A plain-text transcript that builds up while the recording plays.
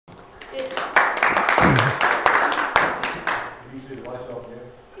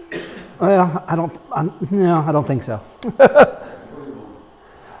Well, no, I don't think so.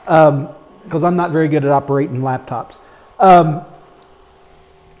 Because I'm not very good at operating laptops.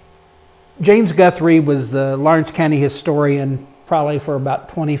 James Guthrie was the Lawrence County historian probably for about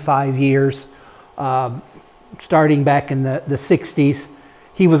 25 years, starting back in the 60s.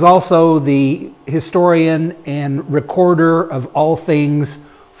 He was also the historian and recorder of all things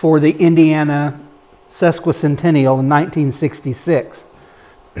for the Indiana sesquicentennial in 1966.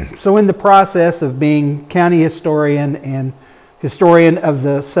 So in the process of being county historian and historian of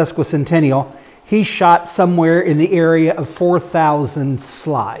the sesquicentennial, he shot somewhere in the area of 4,000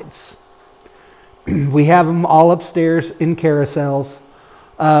 slides. We have them all upstairs in carousels.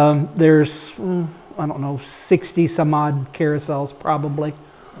 There's, I don't know, 60 some odd carousels probably.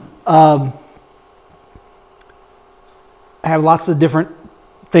 Have lots of different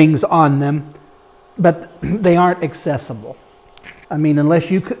things on them, but they aren't accessible. I mean, unless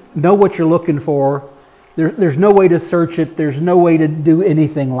you know what you're looking for, there's no way to search it. There's no way to do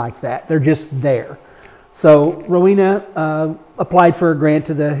anything like that. They're just there. So Rowena applied for a grant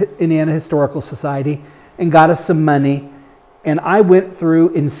to the Indiana Historical Society and got us some money. And I went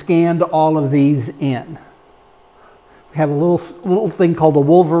through and scanned all of these in. We have a little thing called a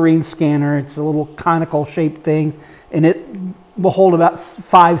Wolverine scanner. It's a little conical shaped thing, and it will hold about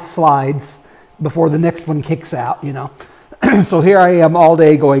 5 slides before the next one kicks out, you know. So here I am all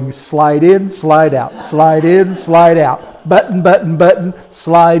day going slide in, slide out, slide in, slide out, button, button, button,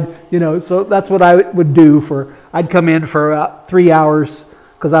 slide, you know. So that's what I would do I'd come in for about 3 hours,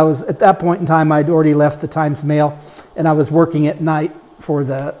 because I was, at that point in time, I'd already left the Times Mail, and I was working at night for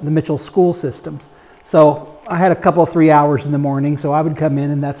the Mitchell school systems. So I had a couple of 3 hours in the morning, so I would come in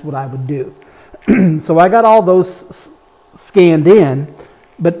and that's what I would do. So I got all those scanned in,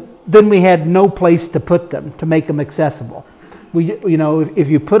 but then we had no place to put them, to make them accessible. You know, if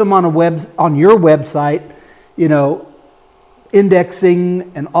you put them on on your website, you know,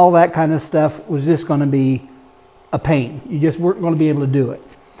 indexing and all that kind of stuff was just going to be a pain. You just weren't going to be able to do it.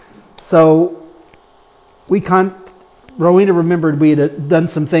 So Rowena remembered we had done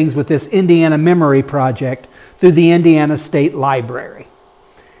some things with this Indiana Memory Project through the Indiana State Library.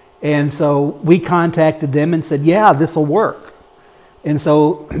 And so we contacted them and said, yeah, this will work. And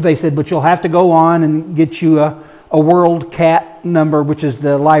so they said, but you'll have to go on and get you a World Cat number, which is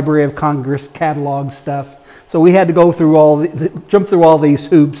the Library of Congress catalog stuff. So we had to go through jump through all these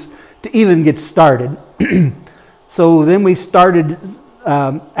hoops to even get started. So then we started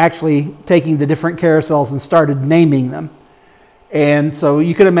actually taking the different carousels and started naming them. And so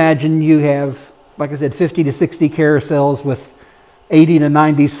you can imagine you have, like I said, 50 to 60 carousels with 80 to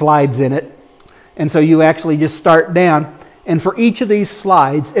 90 slides in it. And so you actually just start down. And for each of these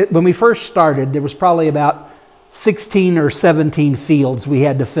slides, when we first started, there was probably about 16 or 17 fields we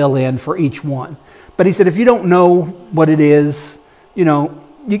had to fill in for each one. But he said, if you don't know what it is, you know,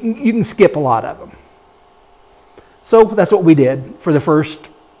 you can skip a lot of them. So that's what we did for the first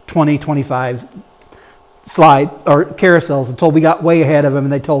 20, 25 carousels until we got way ahead of them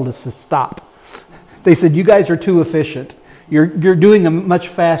and they told us to stop. They said, you guys are too efficient. You're doing them much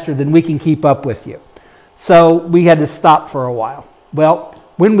faster than we can keep up with you. So we had to stop for a while. Well,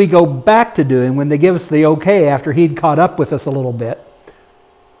 when we go back to when they give us the okay after he'd caught up with us a little bit,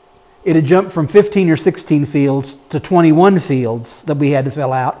 it had jumped from 15 or 16 fields to 21 fields that we had to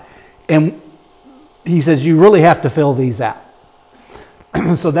fill out. And he says, you really have to fill these out.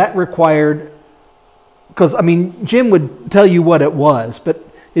 So that required, because, I mean, Jim would tell you what it was, but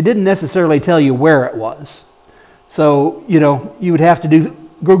it didn't necessarily tell you where it was. So, you know, you would have to do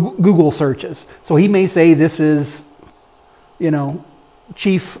Google searches. So he may say this is, you know,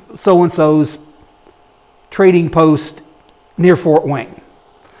 Chief so-and-so's trading post near Fort Wayne.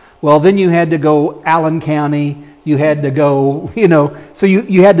 Well, then you had to go Allen County, you had to go, you know, so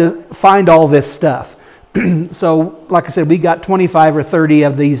you had to find all this stuff. So, like I said, we got 25 or 30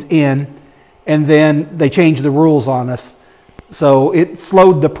 of these in, and then they changed the rules on us. So it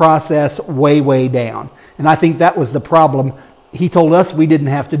slowed the process way, way down. And I think that was the problem. He told us we didn't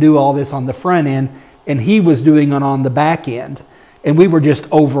have to do all this on the front end, and he was doing it on the back end. And we were just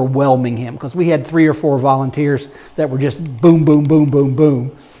overwhelming him because we had 3 or 4 volunteers that were just boom, boom, boom, boom,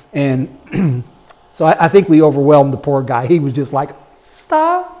 boom. And so I think we overwhelmed the poor guy. He was just like,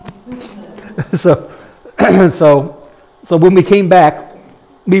 stop. So when we came back,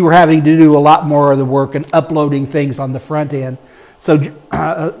 we were having to do a lot more of the work and uploading things on the front end. So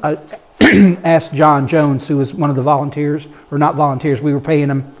I asked John Jones, who was one of the volunteers, or not volunteers, we were paying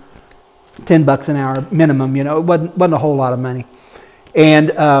him $10 an hour minimum, you know, it wasn't a whole lot of money.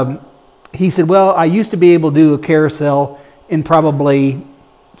 And he said, well, I used to be able to do a carousel in probably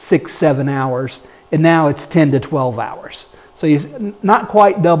 6-7 hours, and now it's 10 to 12 hours. So he's not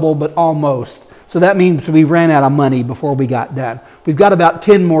quite double, but almost. So that means we ran out of money before we got done. We've got about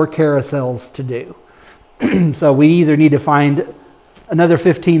 10 more carousels to do. So we either need to find another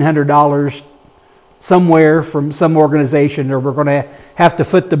 $1,500 somewhere from some organization, or we're going to have to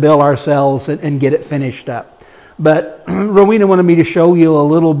foot the bill ourselves and get it finished up. But Rowena wanted me to show you a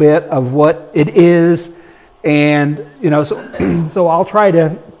little bit of what it is, and so I'll try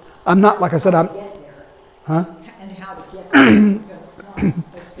to. I'm not, like I said, I'm. Huh? And how to get there.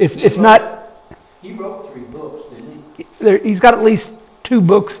 It's not. He wrote 3 books, didn't he? He's got at least 2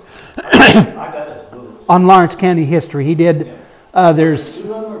 books I got his books. on Lawrence County history. He did. There's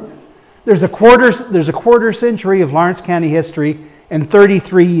a quarter century of Lawrence County history and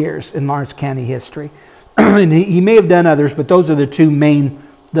 33 years in Lawrence County history. And he may have done others, but those are the 2 main,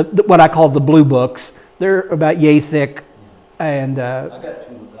 what I call the blue books. They're about yay thick, and I got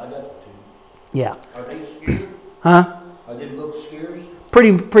 2. yeah. Are they scarce? Huh? Are they books scarce?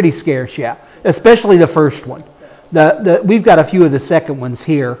 Pretty scarce, yeah. Especially the first one. We've got a few of the second ones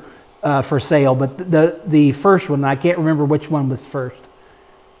here for sale, but the first one, I can't remember which one was first.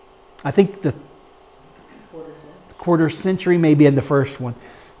 I think the quarter century may be in the first one.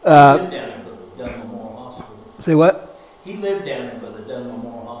 He lived down there by the Dunn Memorial Hospital. Say what? He lived down there by the Dunn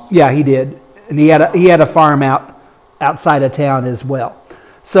Memorial Hospital. Yeah, he did, and he had a farm outside of town as well.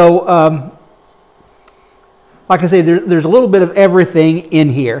 So, like I say, there's a little bit of everything in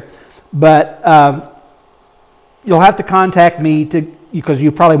here, but you'll have to contact me because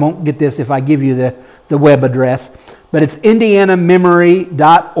you probably won't get this if I give you the web address. But it's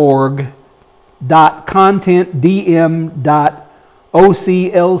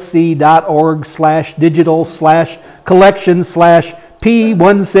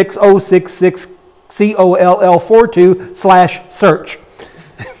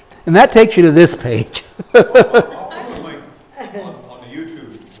And that takes you to this page. I'll put a link on the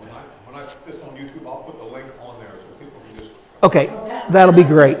YouTube. When I put this on YouTube, I'll put the link on there so people can just... Okay, that'll be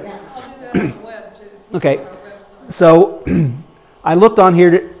great. I'll do that on the web too. Okay. On our website. So I looked on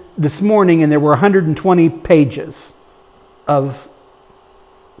here this morning, and there were 120 pages of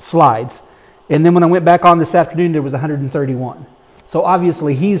slides. And then when I went back on this afternoon, there was 131. So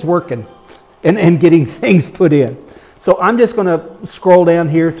obviously he's working and getting things put in. So I'm just going to scroll down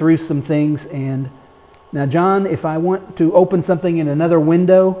here through some things. And now, John, if I want to open something in another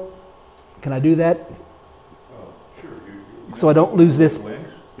window, can I do that? Sure. So I don't lose this. Links?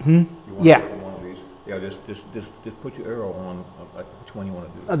 Hmm? You want Yeah. to open one of these? Yeah, just put your arrow on which one you want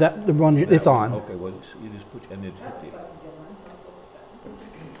to do. The one it's on. Okay, well, you just put and then hit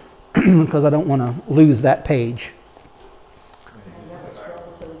the... Because I don't want to lose that page.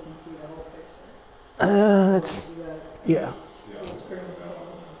 That's, yeah.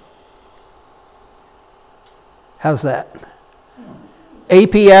 How's that?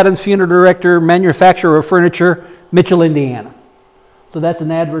 A.P. Adams, Funeral Director, Manufacturer of Furniture, Mitchell, Indiana. So that's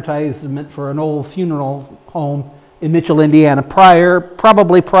an advertisement for an old funeral home in Mitchell, Indiana,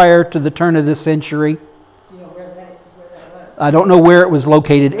 probably prior to the turn of the century. Do you know where that was? I don't know where it was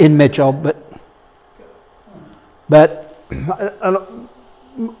located in Mitchell, but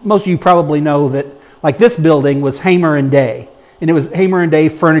most of you probably know that, like, this building was Hamer and Day, and it was Hamer and Day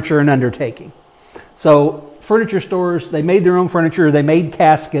Furniture and Undertaking. So furniture stores, they made their own furniture, they made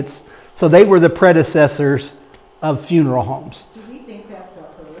caskets, so they were the predecessors of funeral homes. Do we think that's a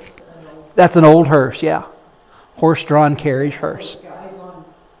hearse? That's an old hearse, yeah. Horse-drawn carriage hearse. Guys on,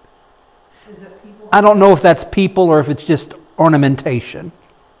 is it people? I don't know if that's people or if it's just ornamentation.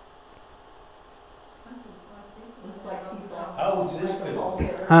 Looks like people. How old is this building?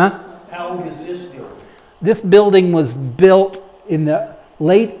 Huh? How old is this building? This building was built in the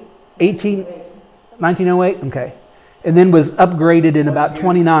late 1908, okay. And then was upgraded in about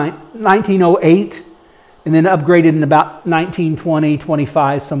 1908, and then upgraded in about 1920,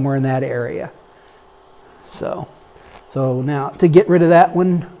 25, somewhere in that area. So now to get rid of that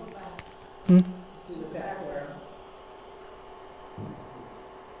one,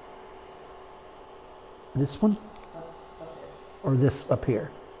 this one, or this up here.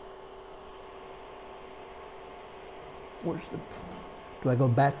 Where's the? Do I go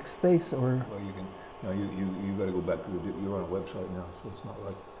backspace or? Well, you can... No, you got to go back to you're on a website now, so it's not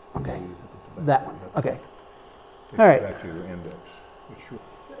like... Okay. You have to go back That to one. it. Okay. Take All it right. Back to your index. But sure.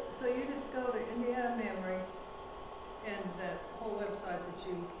 So you just go to Indiana Memory and that whole website that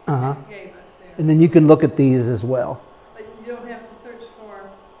you gave us there. And then you can look at these as well. But you don't have to search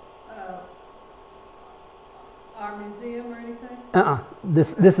for our museum or anything?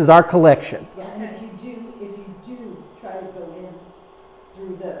 This is our collection. Yeah, and if you do try to go in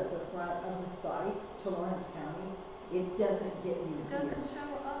through the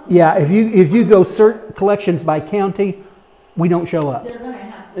Yeah, if you go search collections by county, we don't show up. They're gonna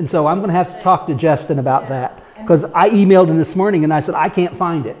have to. And so I'm going to have to talk to Justin about that. Because I emailed him this morning and I said, I can't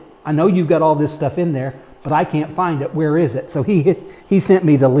find it. I know you've got all this stuff in there, but I can't find it. Where is it? So he sent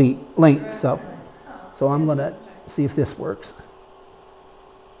me the link. So I'm going to see if this works.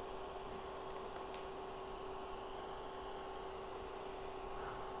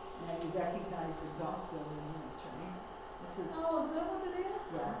 Now you recognize the golf building in this, right? This is, Oh, is that what it is?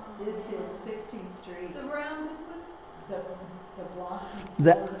 yeah, this is 16th Street, The rounded one? the block.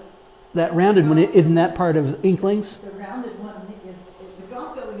 That- before- That rounded one, isn't that part of Inklings? The rounded one is, the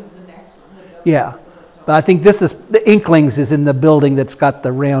golf building is the next one. Yeah. But I think this is, the Inklings is in the building that's got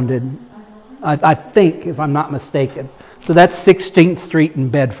the rounded, I think, if I'm not mistaken. So that's 16th Street in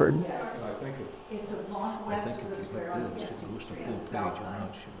Bedford. Yes. And I think it's, It's a block I west think of the if you square could on do it, 16th just Street the on the full south page, I'm side.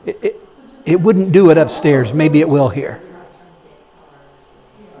 not sure. It wouldn't do it upstairs. Maybe it will here.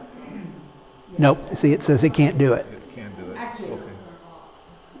 Nope. See, it says it can't do it. It can do it. Actually, it's- Okay.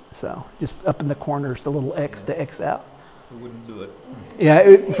 So just up in the corners, the little X to X out. We wouldn't do it.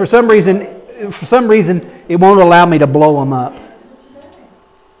 Yeah, for some reason, it won't allow me to blow them up.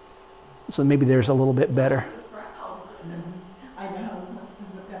 So maybe there's a little bit better. I know, it must have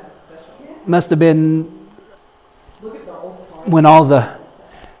been some kind of special. Must have been Look at the old car. when all the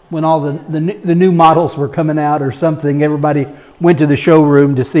new models were coming out or something. Everybody went to the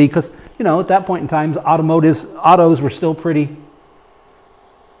showroom to see, because at that point in time, autos were still pretty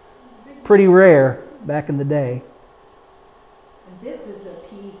rare back in the day. And this is a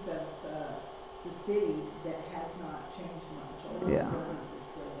piece of the city that has not changed much. All the Yeah. buildings are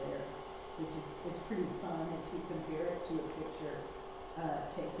still there, which is, it's pretty fun if you compare it to a picture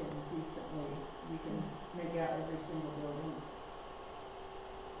taken recently. You can make out every single building.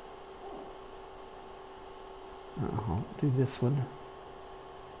 I'll do this one.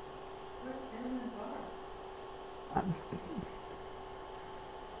 Where's Pyramid Bar?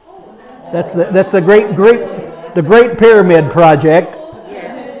 That's the Great Pyramid Project.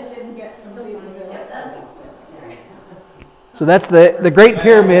 Yeah. It didn't get completely built. So that's the Great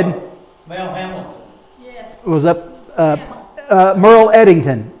Pyramid Mel Hamilton. Yes. was up Merle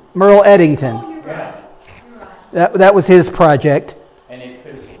Eddington. Oh, you're right. You're right. That was his project. And it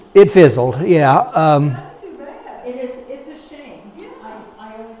fizzled. It fizzled. Yeah. Not too bad. It's a shame. Yeah.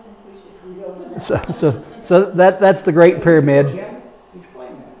 I always think we should reopen that. So that's the Great Pyramid. Explain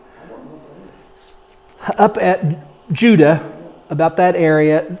that. I don't know what that is. Up at Judah, about that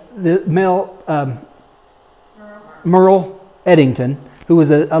area, the Merle Eddington, who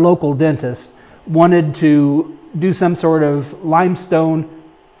was a local dentist, wanted to do some sort of limestone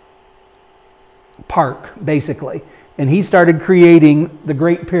park, basically. And he started creating the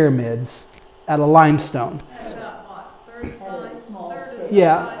Great Pyramids out of limestone. That's about what, 30 At a size? small 30 scale.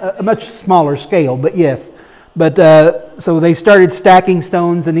 Yeah, a much smaller scale, but yes. But so they started stacking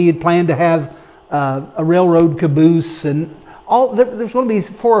stones, and he had planned to have a railroad caboose, and there's going to be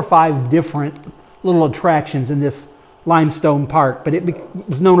 4 or 5 different little attractions in this limestone park. But it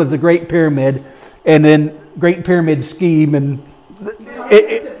was known as the Great Pyramid, and then Great Pyramid Scheme, and It was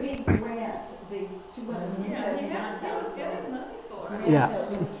a big grant, big Yeah, he was $250,000 getting money for it. grant Yeah.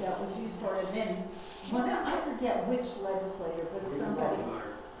 that was used for it. And then, I forget which legislator, but somebody,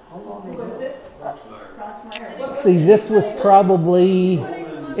 How long who ago? was it? Proxmire. What was see, it? this was probably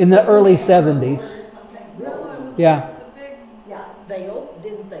in the early 70s. No, it was Yeah. the big, Yeah.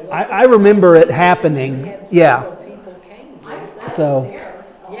 Didn't they? I remember it happening. Yeah. People came. So, Yeah.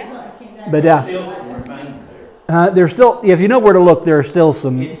 but Still some remains there. there's still, if you know where to look, there are still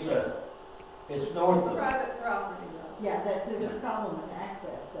some. It's north of, private property though. Yeah, there's a problem with access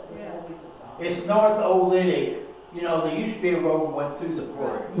that was Yeah. always a problem. it's north of Olytic. There used to be a road that went through the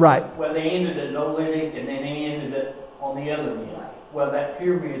quarry. Right. Well, they ended at Olytic, and then they ended it on the other end. Well, that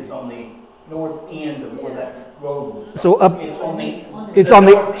pyramid's on the north end of where that road was. So up, It's on the, it's on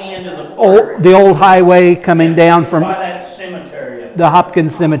the north end of the quarry. the old highway coming down from By that cemetery. the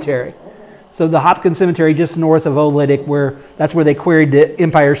Hopkins Cemetery. So the Hopkins Cemetery, just north of Olytic, that's where they quarried the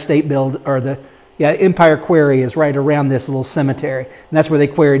Empire State Empire Quarry is right around this little cemetery, and that's where they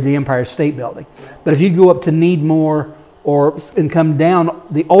quarried the Empire State Building. But if you go up to Needmore and come down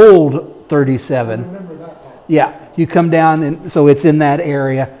the old 37, Remember that part. yeah, you come down, and so it's in that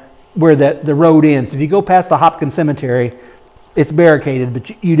area where the road ends. If you go past the Hopkins Cemetery, it's barricaded,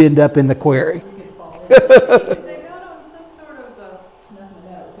 but you'd end up in the quarry. You could fall in. They got on some sort of Nothing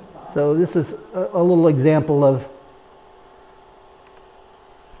about it could fall. So this is a little example of,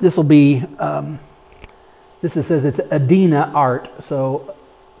 this will be, this says it's Adena art, so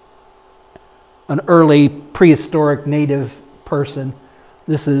an early prehistoric native person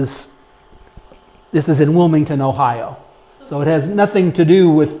This is in Wilmington, Ohio. So it has nothing to do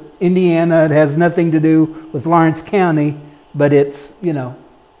with Indiana. It has nothing to do with Lawrence County, but it's, you know.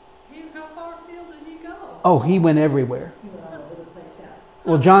 How far afield did he go? Oh, he went everywhere. You were all over the place out.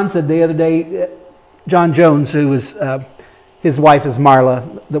 Well, John said the other day, John Jones, who was, his wife is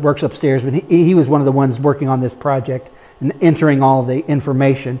Marla, that works upstairs, but he was one of the ones working on this project and entering all the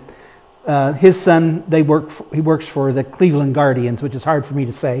information. His son, he works for the Cleveland Guardians, which is hard for me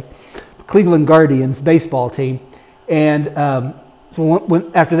to say. Cleveland Guardians baseball team. And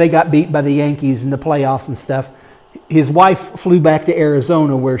so after they got beat by the Yankees in the playoffs and stuff, his wife flew back to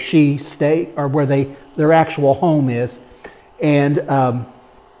Arizona where she stayed, or where their actual home is. And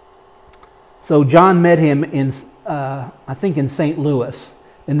so John met him in, I think in St. Louis,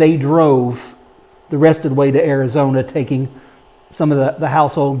 and they drove the rest of the way to Arizona, taking some of the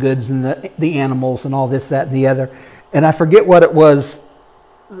household goods and the animals and all this, that, and the other. And I forget what it was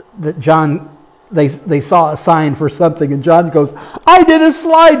that John, they saw a sign for something, and John goes, I did a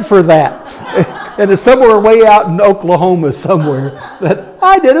slide for that. And it's somewhere way out in Oklahoma somewhere, that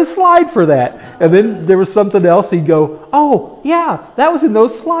I did a slide for that. And then there was something else, he'd go, oh, yeah, that was in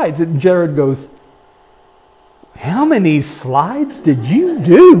those slides. And Jared goes, how many slides did you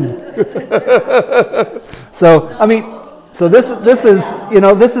do? So, I mean, so this is, you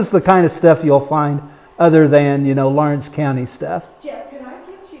know, this is the kind of stuff you'll find other than, you know, Lawrence County stuff. Jeff, can I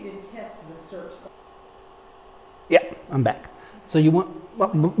get you to test the search? Yeah, I'm back. So you want, well,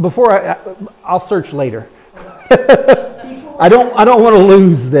 before I'll search later. I don't want to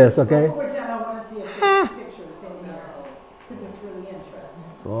lose this, okay? Before we're done, I want to see if there's pictures in there, because it's really interesting.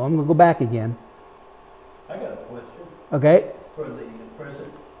 So I'm going to go back again. I got a question Okay. for the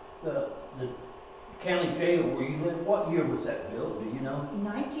president. The county jail where you live, what year was that built, do you know?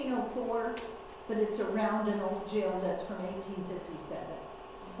 1904, but it's around an old jail that's from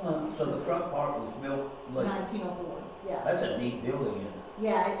 1857. So the front part was built late. 1904, yeah. That's a neat building, isn't it?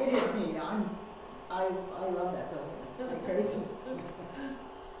 Yeah, it is neat. I love that building. It's pretty crazy.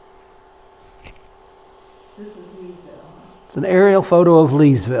 This is Leesville, huh? It's an aerial photo of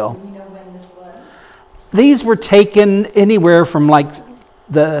Leesville. Do you know when this was? These were taken anywhere from like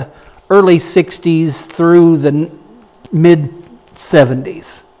the early 60s through the mid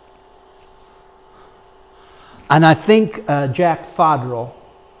 70s. And I think Jack Fodrell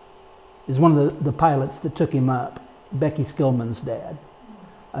is one of the pilots that took him up, Becky Skillman's dad.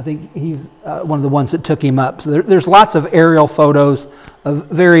 I think he's one of the ones that took him up. So there's lots of aerial photos of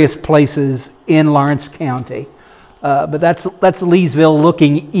various places in Lawrence County. But that's Leesville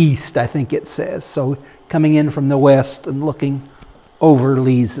looking east, I think it says. So coming in from the west and looking over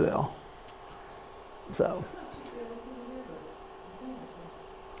Leesville. So,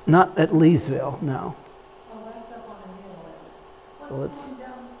 not at Leesville, no. Oh, that's up on the hill. What's So let's, going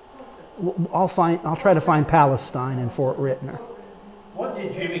down closer? I'll try to find Palestine and Fort Ritner. What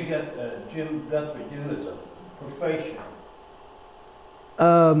did Jim Guthrie do as a profession?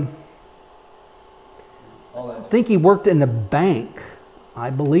 I think he worked in the bank. I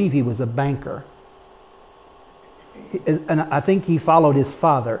believe he was a banker. And I think he followed his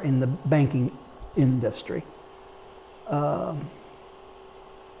father in the banking industry. So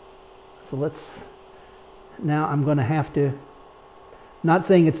now I'm going to have to, not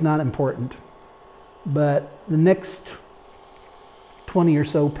saying it's not important, but the next 20 or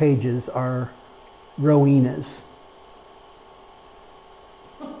so pages are Rowena's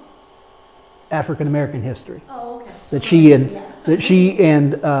African American history Oh, okay. that she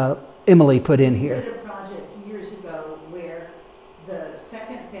and Emily put in We here. did a project years ago where the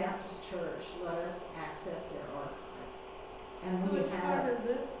Second Baptist Church let us access their archives. And So we it's had part of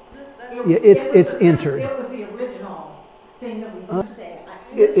this, that. Yeah, it's was entered. It was the original thing that we could say.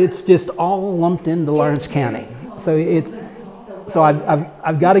 It's just all lumped into Lawrence County. So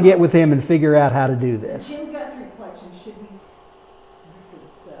I've got to get with him and figure out how to do this. Jim Guthrie collection should be. This is.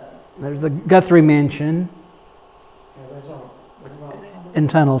 There's the Guthrie Mansion Yeah, that's all. What about? in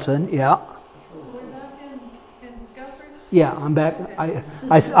Tunnelton. Yeah, We're back in Guthrie's? yeah. I'm back. I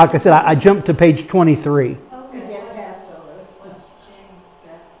like I said, I jumped to page 23. To Okay. get past all those. What's James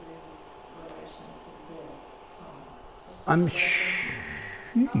Guthrie's relation to this? I'm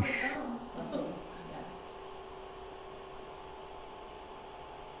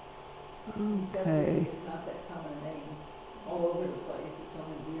Oh, okay. It's not that common name all over the place. It's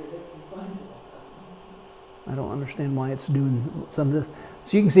only here that you find it. I don't understand why it's doing some of this.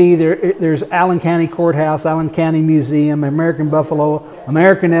 So you can see there's Allen County Courthouse, Allen County Museum, American Buffalo,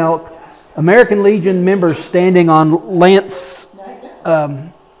 American Elk, American Legion members standing on Lance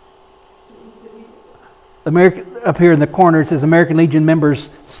up here in the corner, it says American Legion members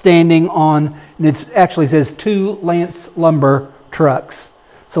standing on, and it actually says 2 Lance Lumber trucks.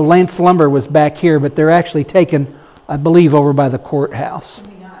 So Lance Lumber was back here, but they're actually taken, I believe, over by the courthouse.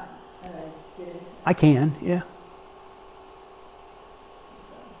 Can we not, get into I can, yeah.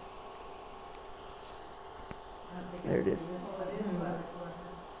 There it is.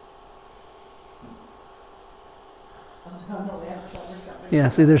 Yeah,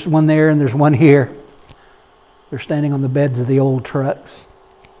 see, there's one there and there's one here. They're standing on the beds of the old trucks.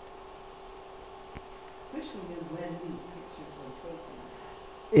 Wish we knew when these pictures were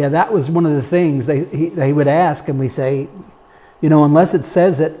taken. Yeah, that was one of the things they would ask, and we say, you know, unless it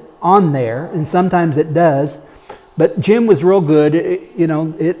says it on there, and sometimes it does. But Jim was real good. You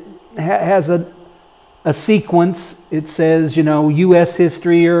know, it has a sequence. It says, you know, U.S.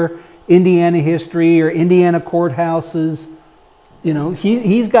 history or Indiana history or Indiana courthouses. You know,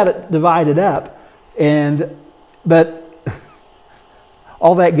 he's got it divided up, but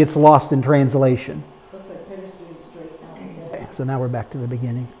all that gets lost in translation. Looks like Peter's doing straight now. Okay, so now we're back to the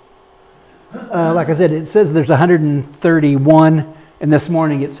beginning. Like I said, it says there's 131, and this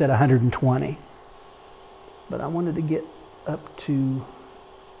morning it said 120. But I wanted to get up to,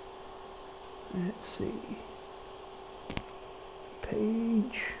 let's see,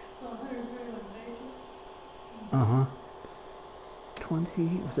 page. So 131 pages? Uh-huh.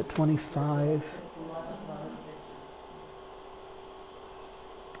 20, was it 25?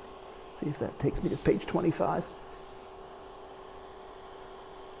 See if that takes me to page 25.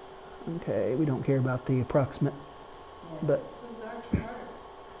 Okay, we don't care about the approximate, but Who's Archie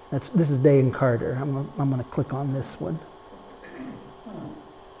Carter? this is Day and Carter. I'm going to click on this one.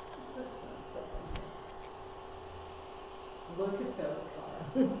 Look at those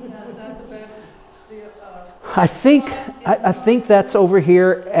cars. Now, is that the Baptist? I think that's over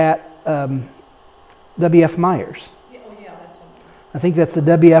here at W.F. Myers. Yeah, oh yeah, that's one. I think that's the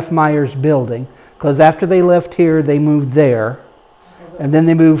W.F. Myers building, because after they left here, they moved there, and then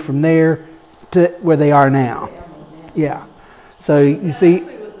they moved from there to where they are now. Yeah. So you see.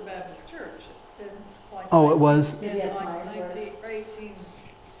 Actually, it was the Baptist church. It didn't like. Oh, it was. In like 19 or 18.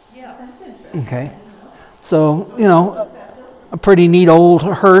 Yeah. That's interesting. Okay. So, you know, a pretty neat old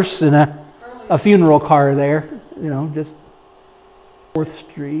hearse and a funeral car there, you know, just 4th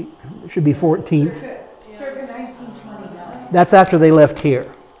Street. It should be 14th. Circa 1929. That's after they left here.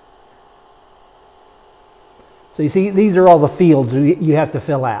 So you see, these are all the fields you have to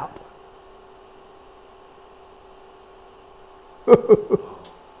fill out.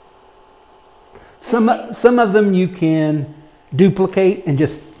 Some of them you can duplicate and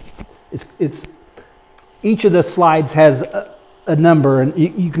just, it's each of the slides has a number, and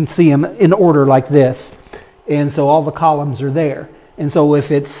you can see them in order like this. And so all the columns are there. And so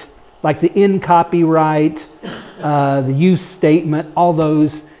if it's like the in copyright, the use statement, all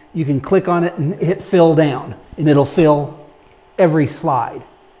those, you can click on it and hit fill down, and it'll fill every slide.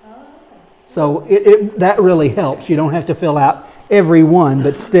 So that really helps. You don't have to fill out every one,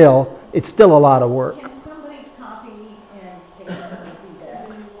 but still, it's still a lot of work. Can somebody copy and paste and do that?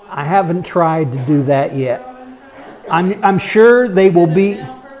 I haven't tried to do that yet. I'm sure they will be.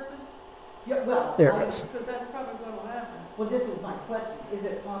 Yeah, well, There it is. Because that's probably what will happen. Well, this is my question. Is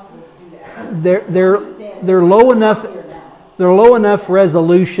it possible to do that? They're low enough. They're low enough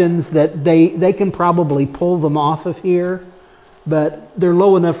resolutions that they can probably pull them off of here, but they're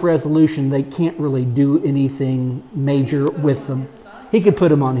low enough resolution they can't really do anything major with them. He could put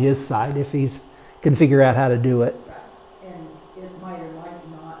them on his side if he can figure out how to do it. And it might or might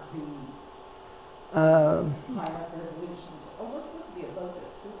not be high enough resolutions. Oh, let's look at the Avoca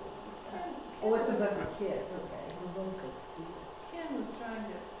School. Oh, it's Avoca Kids, okay. Avoca School. Ken was trying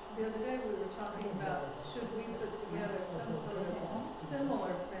to, the other day we were talking about, should we put together some sort of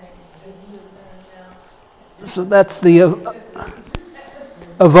similar thing as is there now? So that's the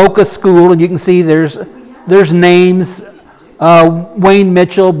Avoca School, and you can see there's names. Wayne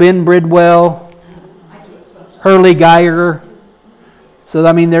Mitchell, Ben Bridwell, Hurley Geiger. So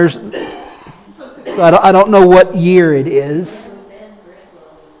I mean, so I don't know what year it is.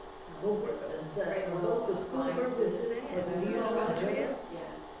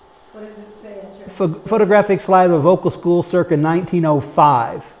 What does it say in terms of? Photographic slide of Avoca School circa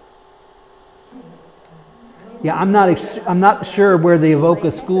 1905. Yeah, I'm not sure where the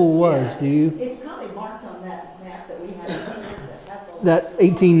Avoca School was. Do you? It's probably marked on that map that we have. That's all. That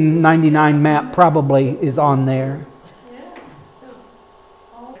 1899 map probably is on there.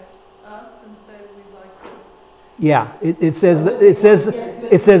 Us and say we'd like to. Yeah, it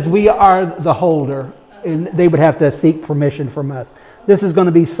says we are the holder, and they would have to seek permission from us. This is going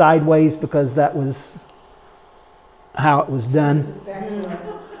to be sideways because that was how it was This done. is back when-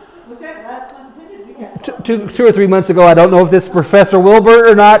 was that last month? When did we get? Two or 3 months ago, I don't know if this is Professor Wilbur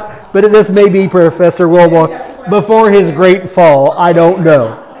or not, but this may be Professor Wilbur before his great fall. I don't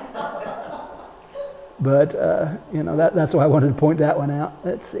know. But, that's why I wanted to point that one out.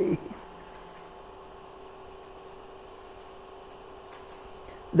 Let's see.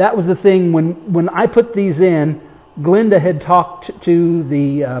 That was the thing when I put these in, Glenda had talked to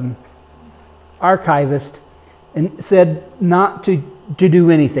the archivist and said not to do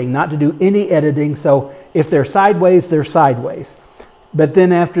anything, not to do any editing. So if they're sideways, they're sideways. But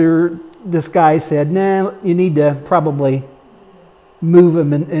then after this guy said, nah, you need to probably move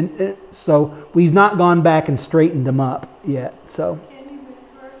them. And so we've not gone back and straightened them up yet. So, Can you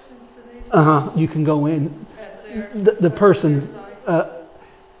make corrections to these? you can go in. At their- The person's,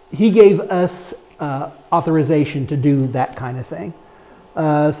 he gave us authorization to do that kind of thing.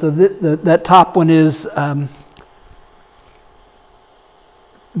 So that top one is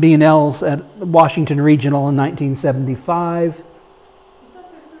B&L's at Washington Regional in 1975. Is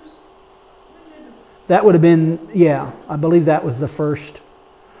that their first? When did That would have been, I believe that was the first.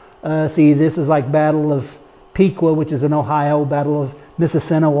 See, this is like Battle of Pequea, which is in Ohio, Battle of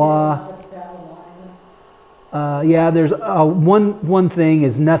Mississinewa. There's one thing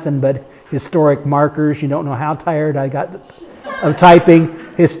is nothing but historic markers. You don't know how tired I got of typing.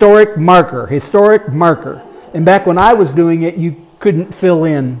 Historic marker. And back when I was doing it, you couldn't fill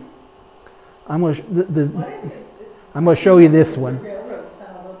in. I'm going to show you this one.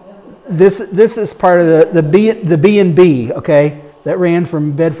 This is part of the B&B, okay, that ran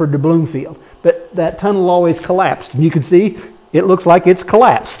from Bedford to Bloomfield. But that tunnel always collapsed. And you can see it looks like it's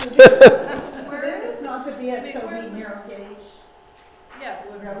collapsed. It's not the VSOD narrow gauge. Yeah,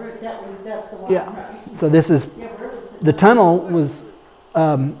 Railroad, that's the one. Yeah. Right. So this is, Yeah, where was the tunnel was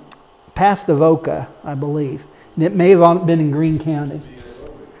past Avoca, I believe. And it may have been in Greene County.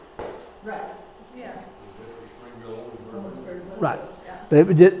 Right. yeah. Right.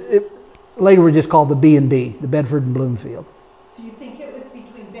 But it later was just called the B&B, the Bedford and Bloomfield. So you think it was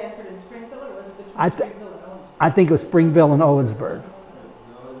between Bedford and Springville, or was it between I Springville and Owensboro? I think it was Springville and Owensboro.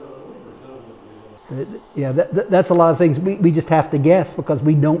 Yeah, that's a lot of things. We just have to guess because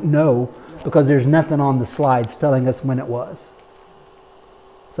we don't know, because there's nothing on the slides telling us when it was.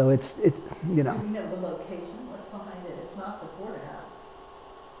 So it's Do we know the location? What's behind it? It's not the courthouse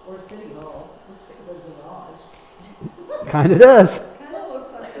or City Hall. Looks like the garage. kind of does. Kind of looks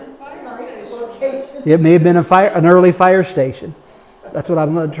like a fire Nice station. location. It may have been an early fire station. That's what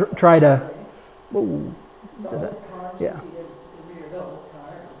I'm going to try to. Ooh, The old car, Yeah. you see the rear of the old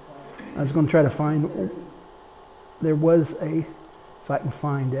car. It's I was going to try to find. like, There was if I can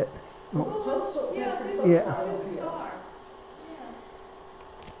find it. oh, postal, Yeah, Bedford they postal Yeah. automobile. are.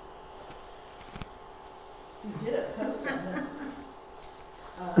 You did a post on this.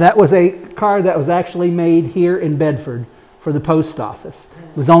 That was a car that was actually made here in Bedford for the post office.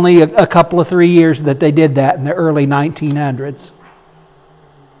 It was only a couple of 3 years that they did that in the early 1900s.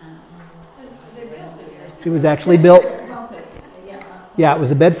 They built it here. It was actually built. Company, yeah. Yeah, it was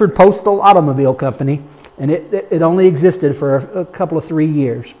the Bedford Postal Automobile Company, and it only existed for a couple of 3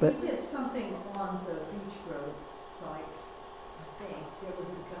 years. But We did something on the Beach Road site, I think. There was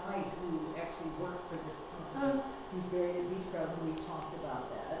a guy who actually worked for this company, who's buried in Beach Road, and we talked about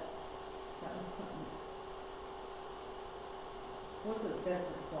that. That was fun. Was it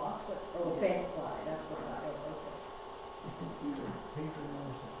Bedford Clock? Oh, Bank Fly, that's what I,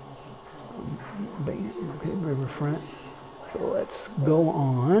 okay, Riverfront. So let's go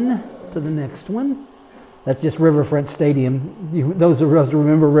on to the next one. That's just Riverfront Stadium. Those of us who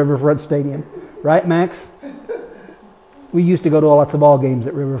remember Riverfront Stadium, right, Max? We used to go to lots of ball games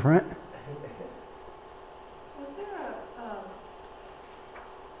at Riverfront. Was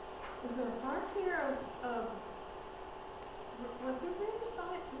there a park here was there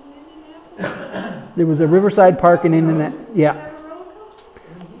Riverside in Indianapolis? There was a Riverside Park in Indianapolis. Did Yeah. they have a roller coaster?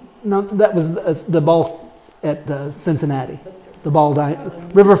 No, that was the ball at Cincinnati.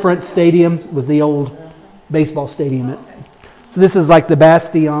 Riverfront Stadium was the old baseball stadium. So this is like the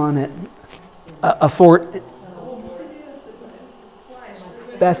Bastion at a fort. Oh, it is. It was just a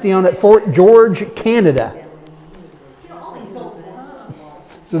flash. Bastion at Fort George, Canada. you know, all these old ones.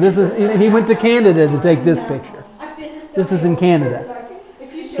 So this is, he went to Canada to take this picture. I've been to so This is many in Canada. old ones,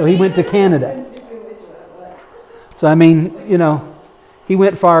 if you show So he me went to one, Canada. I couldn't do it. So I mean, he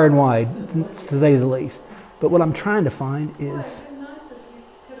went far and wide, to say the least. But what I'm trying to find Boy, is, it'd been nice if you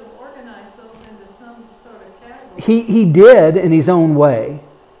could have organized those into some sort of category. he did in his own way.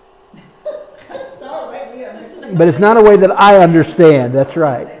 So, right, we understand. But it's not a way that I understand, that's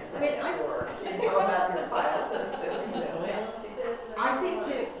right. I mean, I work. How about your file system?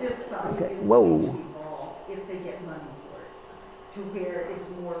 is Whoa. going to evolve if they get money for it, to where it's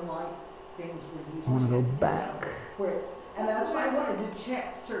more like things we're used I to. want to go you know, back. Where it's, and that's why I wanted to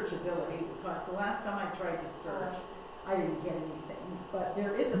check searchability, because the last time I tried to search, I didn't get anything. But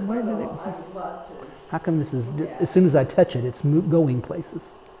there is a Where did photo it- I would love to. How come this is, as soon as I touch it, it's going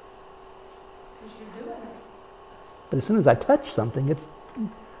places? Because you're doing it. But as soon as I touch something,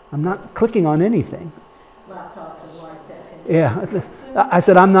 I'm not clicking on anything. Laptops are like that. Yeah, I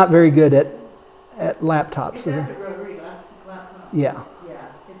said I'm not very good at laptops. Is So that the rotary laptop? yeah, Yeah,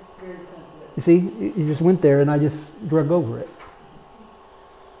 it's very sensitive. you see, you just went there and I just drug over it.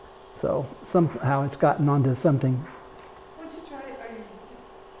 So somehow it's gotten onto something. Why don't you try, why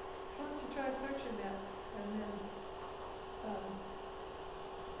don't you try searching that, and then, are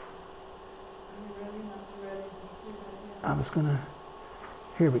you ready, not too ready to do that yet? I was gonna,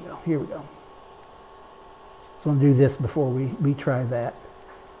 here we go. So I'm gonna do this before we try that.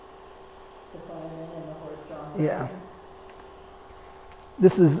 The fireman and the horse-drawn Yeah. wagon.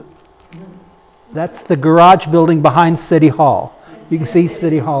 That's the garage building behind City Hall. You can see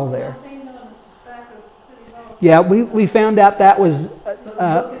City Hall there. Nothing on the back of City Hall. Yeah, we found out that was So look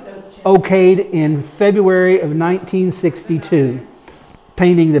at those checks. okayed in February of 1962,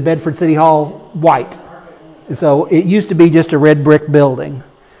 painting the Bedford City Hall white. And so it used to be just a red brick building.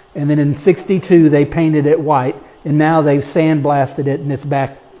 And then in 62 they painted it white, and now they've sandblasted it and it's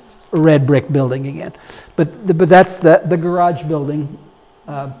back a red brick building again. But that's the garage building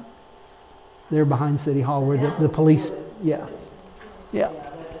there behind City Hall where the police, yeah. Yeah,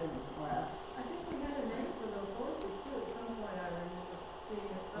 that didn't last. I think we had a name for those horses too, at some point I remember seeing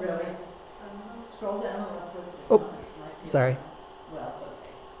it somewhere. Really? Scroll down and let's look at the Oh, comments. Might be- sorry. Well, it's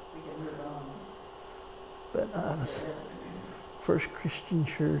okay. We can move on. But First Christian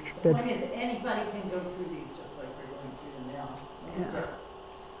Church, The Bedford. point is, anybody can go through these just like we're going through them now. Yeah.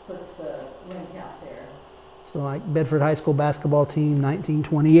 Puts the link out there. So like Bedford High School basketball team,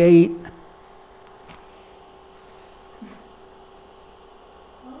 1928.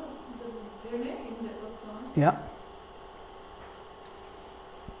 Oh, it's their name that looks on. Yeah.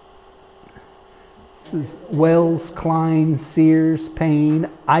 This is Wells, Klein, Sears, Payne,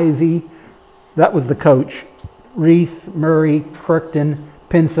 Ivy. That was the coach. Routh, Murray, Crookston,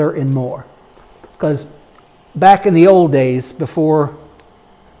 Pincer, and Moore. Because back in the old days, before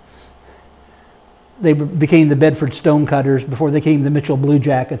they became the Bedford Stonecutters, before they became the Mitchell Blue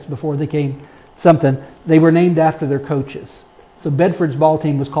Jackets, before they came something, they were named after their coaches. So Bedford's ball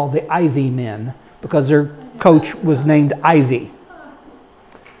team was called the Ivy Men because their coach was named Ivy.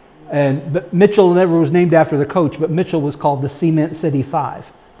 But Mitchell never was named after the coach, but Mitchell was called the Cement City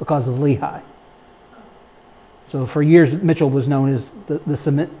Five because of Lehigh. So for years, Mitchell was known as the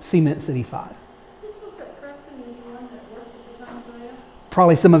Cement City Five. This was that Crafton was the one that worked at the Times of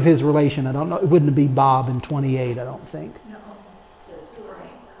Probably some of his relation. I don't know. It wouldn't be Bob in 28, I don't think. No. Says Frank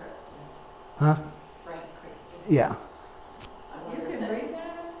Crichton. Huh? Frank Crichton. Yeah. You can read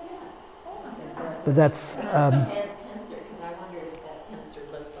that? Oh, my goodness. But that's, And Pincer, because I wondered if that Pincer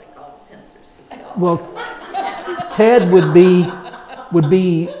looked like all the Pincers. 'Cause they all- well, Ted would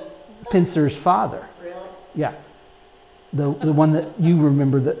be Pincer's father. Really? Yeah. The one that you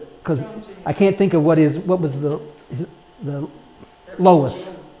remember that, because I can't think of what was the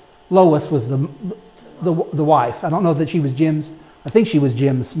Lois. Lois was the wife. I don't know that she was Jim's. I think she was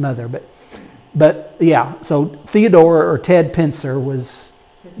Jim's mother, but yeah. So Theodore or Ted Pincer was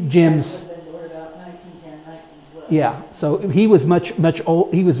 'Cause these Jim's. guys would have been born about 1910, 1912. Yeah. So he was much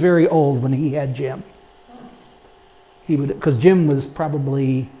old. He was very old when he had Jim. He would, because Jim was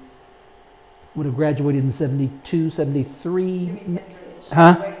probably would have graduated in 72, 73.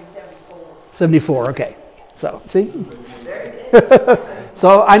 Huh? 74. Okay. So see.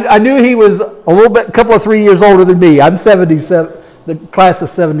 So I knew he was a couple of 3 years older than me. I'm 77, the class of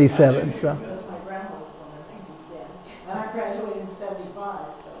 77. So Because my grandma was born in 1910, and I graduated in 75,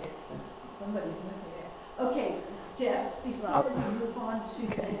 so somebody's missing it. Okay, Jeff, before we move on to the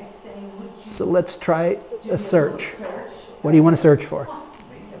Okay. next thing, would you so let's try do a a search. little search? What do you want to search for?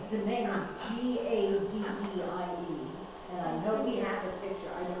 The name is Gaddie, and I know we have a picture.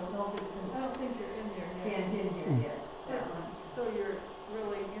 I don't know if it's I been don't think you're in there yet. scanned in here yet. That one. So you're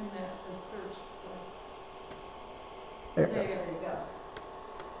really in that search place. There it There goes. you go.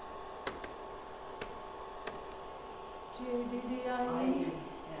 Gaddie?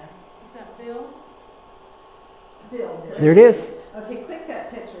 Yeah. Is that Bill? Bill. There it is. Okay, click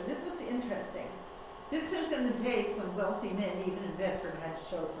that picture. This is interesting. This is in the days when wealthy men, even in Bedford, had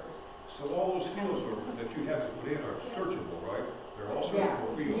chauffeurs. So all those fields that you have to put in are searchable, right? They're all Yeah,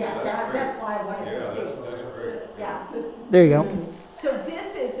 searchable fields. yeah, That's great. that's why I wanted Yeah, to see. that's great. Yeah. There you go. So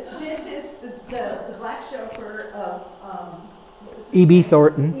this is E.B.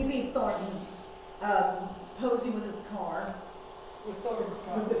 Thornton. E.B. Thornton, posing with his car, With Thornton's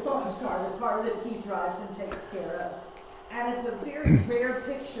car. with Thornton's car, the car that he drives and takes care of. And it's a very rare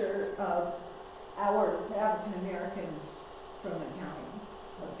picture of our African Americans from the county.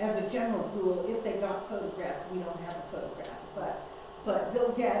 As a general rule, if they got photographed, we don't have the photographs. But Bill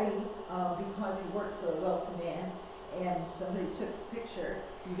Gaddy, because he worked for a wealthy man, and somebody took his picture,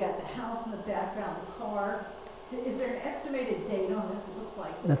 you got the house in the background, the car. Is there an estimated date on this? It looks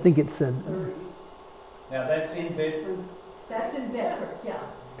like I think it said, 30s. Now, that's in Bedford? That's in Bedford, yeah.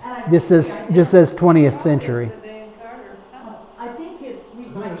 And I this think says, the just says 20th century. The Dan Carter house. I think it's, we've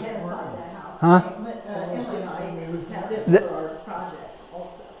Who is identified that house. Huh? Emily and I have this The- for our project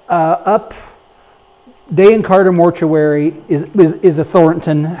also. Up Day and Carter Mortuary is a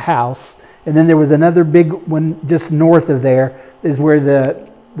Thornton house. And then there was another big one just north of there is where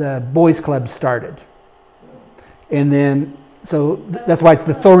the boys club started. And then, so that's why it's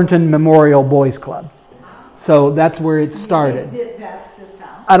the Thornton Memorial Boys Club. So that's where it started. That's this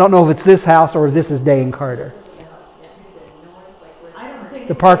house. I don't know if it's this house or this is Day and Carter. I don't think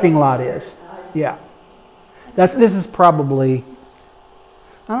The it's parking there. lot is. Yeah. This is probably,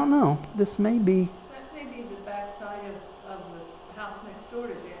 I don't know, this may be, That may be the backside of the house next door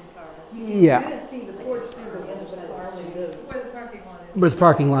to Dan Carter, You can yeah, really see the porch through the window, but it's hardly goes. where the parking lot is. where the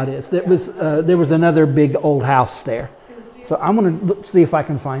parking lot is. There was another big old house there. It was beautiful. So I'm going to see if I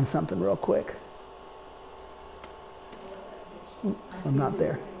can find something real quick. I'm not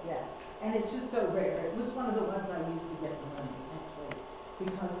there. Yeah, and it's just so rare. It was one of the ones I used to get the money, actually,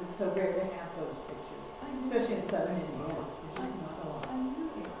 because it's so rare to have those pictures, especially in southern Indiana. There's just not a lot. I knew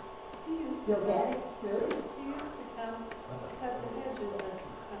him. He used Still to, get it? Really? he used to come cut the hedges at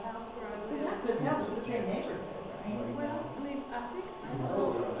the house where I Yeah, lived. but that was the same neighborhood, right? Well, I mean, I think, I don't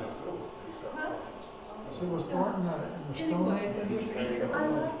know. Huh? So was Thornton in the stone? Anyway, I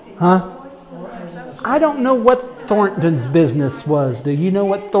liked him. Huh? He was always really nice. I don't know what Thornton's business was. Do you know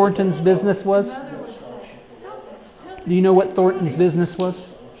what Thornton's business was? Mother was, stop it. Tell Do you know what Thornton's business was?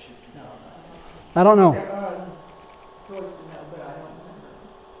 I don't know. George would know, but I don't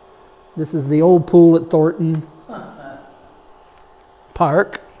remember. This is the old pool at Thornton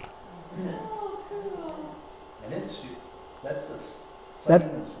Park. Oh, cool. And that's the That's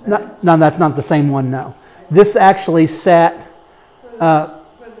same as not, no, that's not the same one, no. This actually sat For the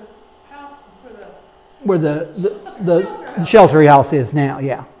house, for the where the shelter house is now,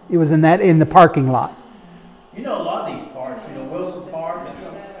 yeah. It was in the parking lot. You know, a lot of these parks, Wilson Park,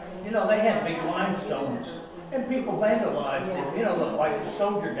 they have big limestones, and people vandalized it, like the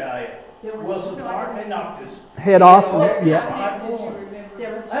soldier guy at Wilson Park, they knocked his Head off, yeah, right did you floor. remember?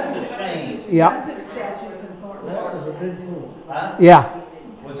 There were That's a shame. yeah, tons of statues in Thornton. That was a big pool. Huh? yeah,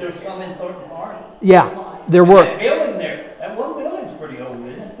 Was there some in Thornton Park? yeah. There That were. building there, that one building's pretty old,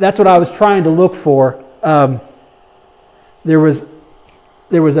 isn't it? That's what I was trying to look for. There was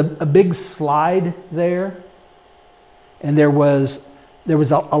a big slide there, and there was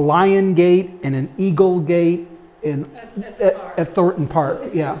a lion gate and an eagle gate At the park. at Thornton Park.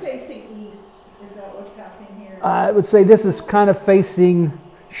 Is Yeah, this facing east? Is that what's happening here? I would say this is kind of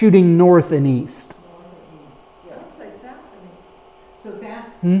shooting north and east. Yeah. I'd say south and east. So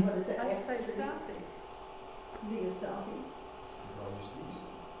that's, Hmm? what is it, I'd X say Street? southeast. You think it's southeast?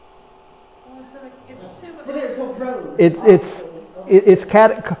 Well, it's two. Well, there's a road. It's obviously.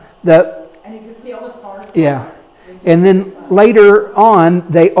 And you can see all the cars. Yeah. which is, And then later on,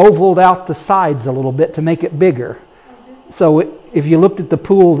 they ovaled out the sides a little bit to make it bigger. So if you looked at the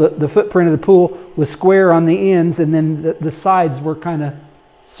pool, the footprint of the pool was square on the ends, and then the sides were kind of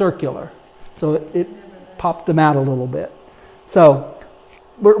circular. So it popped them out a little bit. So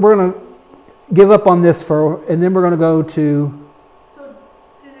we're going to give up on this and then we're going to go to, So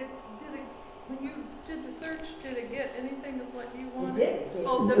when you did the search, did it get anything of what you wanted? It did.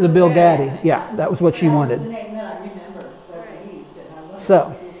 Oh, the Bill Gaddy. Yeah, that was what she That was wanted. the name that I remember that we used, and I wanted to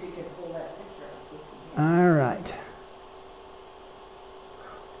So. see if we could pull that picture up. which we can. All right.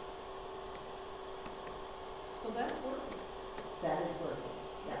 So that's working. That is working,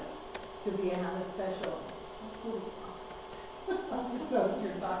 yeah. So do you have a special, just know what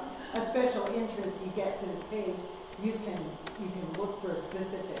you're talking, a special interest, you get to this page, you can look for a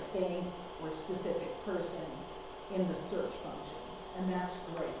specific thing or a specific person in the search function. And that's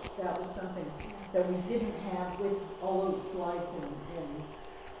great. That was something that we didn't have with all those slides in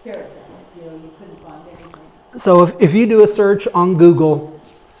carousel. You couldn't find anything. So if you do a search on Google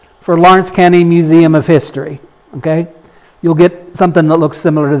for Lawrence County Museum of History, okay, you'll get something that looks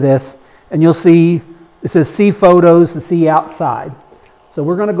similar to this, and you'll see, it says see photos to see outside. So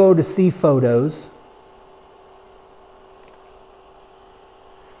we're going to go to see photos.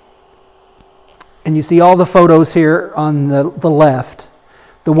 And you see all the photos here on the left.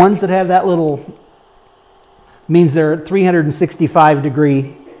 The ones that have that little means they're at 365 degree.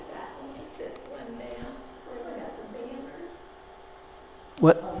 Took that one, the fifth one down, where it's got the banners.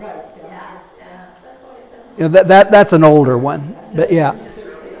 What? Oh, right, Yeah, yeah, that's why it doesn't. You know, that's an older one. But yeah. Probably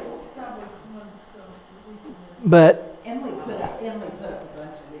one, so recently. But Emily put up a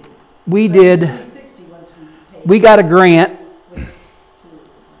bunch of these. we But did. 360 ones we paid. We got a grant with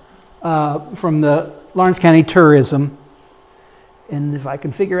from the Lawrence County Tourism. And if I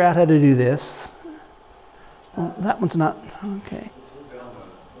can figure out how to do this. Well, that one's not. Okay.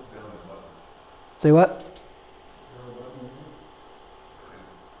 Say what?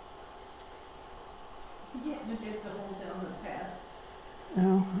 Yeah, but you have to hold down the pad.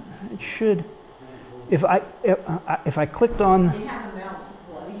 No, it should. If I clicked on, You have a mouse, it's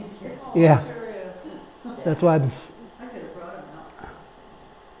a lot easier. Oh, Yeah. sure is. that's why I could have brought a mouse.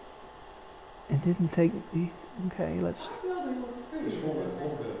 it didn't take the. Okay, let's That building looks pretty.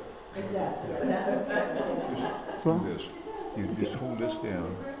 It does, yeah, that's slow. Do this. You just hold this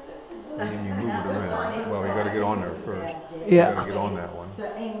down, and then you move it around. Well, you gotta get on there first. You Yeah. gotta get on that one.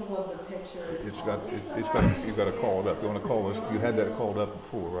 The angle of the picture is. You've gotta call it up. You wanna call this, you had that called up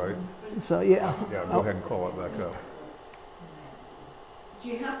before, right? So yeah. Yeah, go ahead and call it back up. Do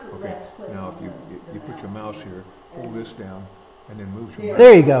you have to Okay, left click? now on if you the put your mouse here, hold this down, and then move your mouse.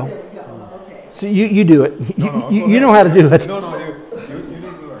 There you go. There we go, okay. So you do it. No, no, You go know how to do it. No, you need to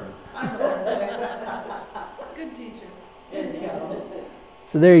learn. Good teacher. There you go.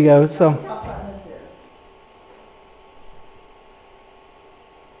 So there you go. So How fun this is.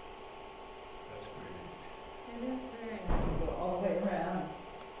 It is very nice. So all the way around.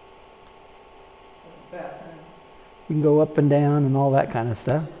 Bathroom. you can go up and down and all that kind of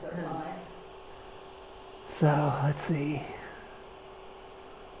stuff. Is that high? So let's see.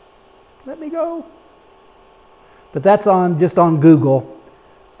 Let me go. But that's just on Google.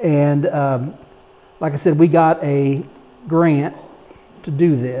 And like I said, we got a grant to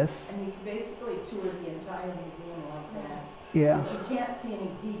do this. And you can basically tour the entire museum like that. Yeah. But you can't see any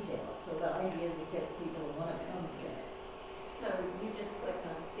details, so the idea is it gets people to want to come there. So you just click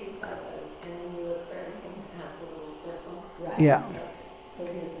on see photos, and then you look for everything that has a little circle. Right. Yeah. So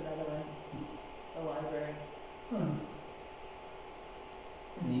here's another one, the library.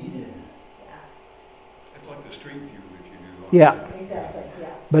 Needed. Yeah, It's like the street view that you do. on Yeah. the- exactly, yeah.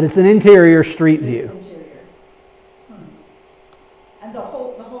 But it's an interior street It's view. interior. And the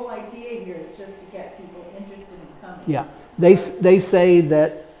whole idea here is just to get people interested in coming. Yeah. They say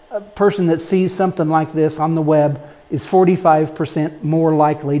that a person that sees something like this on the web is 45% more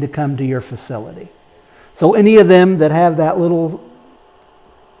likely to come to your facility. So any of them that have that little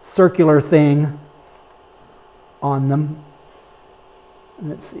circular thing on them.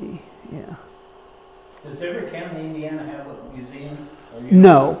 Let's see. Yeah. Does every county in Indiana have a museum? Or you-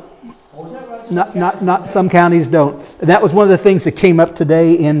 No. Oh, is that right? Some Not counties some don't? counties don't. And that was one of the things that came up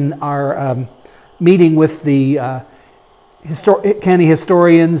today in our meeting with the county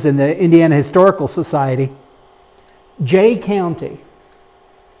historians and the Indiana Historical Society. Jay County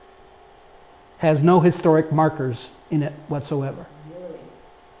has no historic markers in it whatsoever. Really?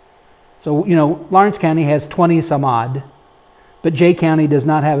 So, Lawrence County has 20 some odd, but Jay County does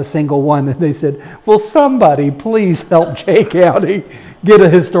not have a single one. And they said, well, somebody please help Jay County get a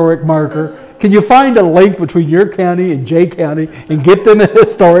historic marker. Can you find a link between your county and Jay County and get them a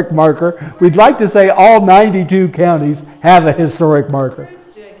historic marker? We'd like to say all 92 counties have a historic marker.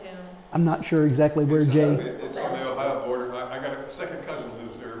 Where's Jay County? I'm not sure exactly where It's, Jay... It's on the Ohio border. I got a second cousin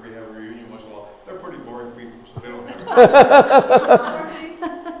lives there. We have a reunion once in a while. They're pretty boring people, so they don't have.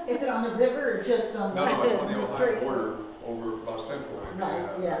 Is it on the river or just on the? No, it's on the Ohio straight- border over by Central Indiana.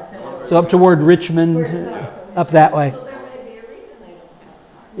 Right, yeah, Central. So up toward Richmond, Where it's not so up that way. So there may be a reason they don't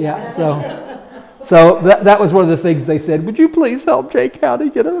have Yeah, it. so that was one of the things they said, would you please help Jay County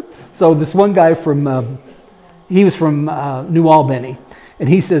get a... So this one guy from, he was from New Albany, and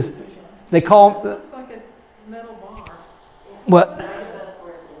he says, they call... Looks like a metal bar. What? Right above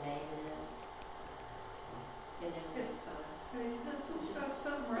where the name is. And then it's fun. I mean, this is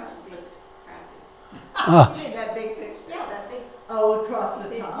something It rusty. just looks crappy. You see that big picture? Yeah, that big, Oh, across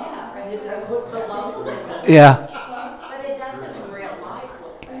the Yeah, top? right. It does look below like it. Yeah, But it doesn't in real life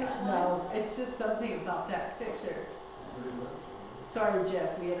look that. No, it's just something about that picture. Sorry,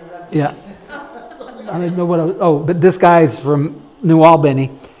 Jeff, we interrupted. yeah. I didn't know what I was... Oh, but this guy's from New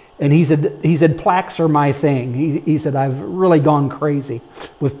Albany, and he said plaques are my thing. He said, I've really gone crazy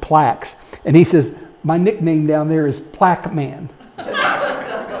with plaques. And he says, my nickname down there is Plaque Man.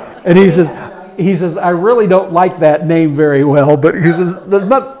 And he says, he says, I really don't like that name very well, but he says, there's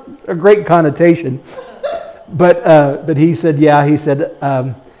not a great connotation. But he said, yeah, he said,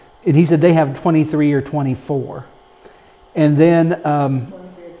 and he said they have 23 or 24. And then 23 or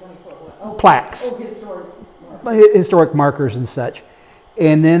 24, what? Oh, plaques, Oh, historic mark. historic markers and such.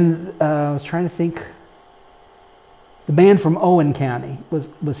 And then I was trying to think, the man from Owen County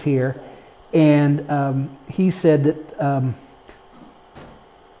was here, and he said that,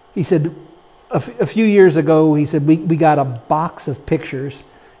 he said a few years ago, he said, we got a box of pictures,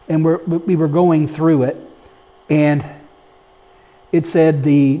 and we were going through it, and it said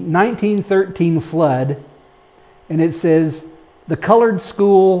the 1913 flood, and it says the colored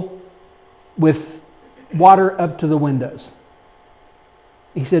school with water up to the windows.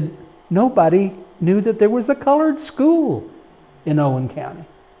 He said, nobody knew that there was a colored school in Owen County.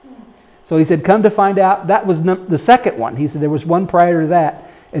 So he said, come to find out, that was the second one. He said there was one prior to that,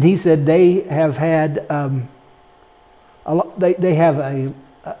 and he said they have had they have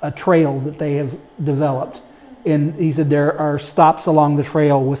a trail that they have developed, and he said there are stops along the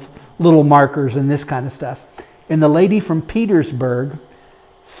trail with little markers and this kind of stuff. And the lady from Petersburg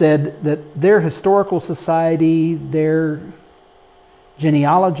said that their historical society, their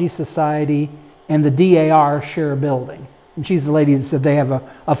genealogy society, and the DAR share a building. And she's the lady that said they have a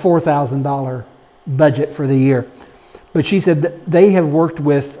 $4,000 budget for the year. But she said that they have worked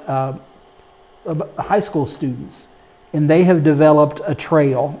with high school students, and they have developed a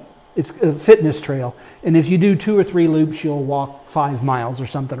trail. It's a fitness trail. And if you do 2 or 3 loops, you'll walk 5 miles or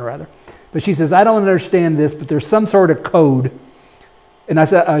something or other. But she says, I don't understand this, but there's some sort of code, and I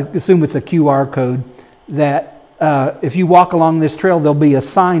assume it's a QR code, that if you walk along this trail, there'll be a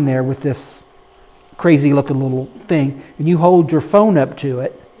sign there with this crazy looking little thing, and you hold your phone up to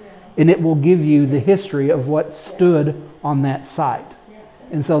it, and it will give you the history of what stood on that site.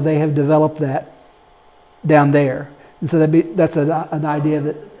 And so they have developed that down there. And so that's an idea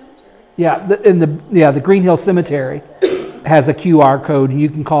that, the Green Hill Cemetery has a QR code, and you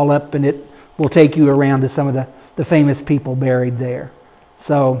can call up and it will take you around to some of the famous people buried there.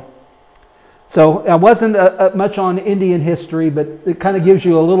 So I wasn't much on Indian history, but it kind of gives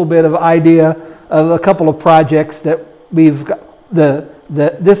you a little bit of idea of a couple of projects that we've got.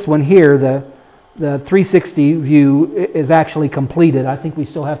 This one here, the 360 view, is actually completed. I think we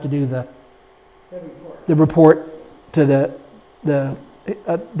still have to do the report to that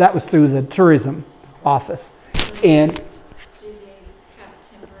was through the tourism office. And Do they have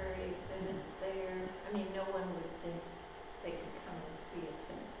temporary exhibits there? I mean, no one would think they could come and see it.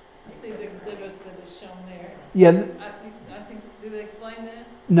 I see the exhibit that is shown there. yeah, I think, do they explain that?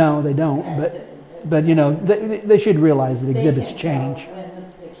 no, they don't. But you know, they should realize that exhibits change. When the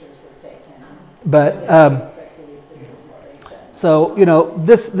pictures were taken. But so you know,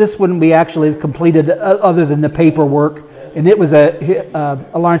 this one we actually have completed other than the paperwork, and it was a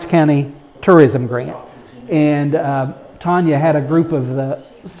Lawrence County tourism grant, and Tanya had a group of the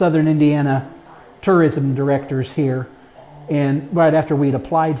Southern Indiana tourism directors here, and right after we'd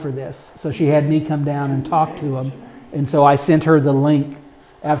applied for this, so she had me come down and talk to them, and so I sent her the link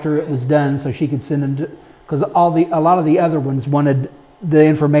after it was done so she could send them to, because a lot of the other ones wanted the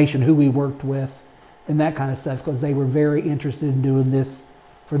information, who we worked with and that kind of stuff, because they were very interested in doing this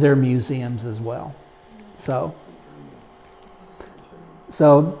for their museums as well. So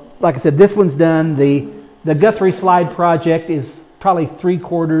like I said, this one's done. The Guthrie slide project is probably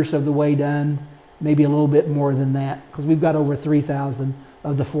 3/4 of the way done, maybe a little bit more than that, because we've got over 3,000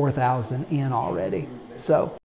 of the 4,000 in already. So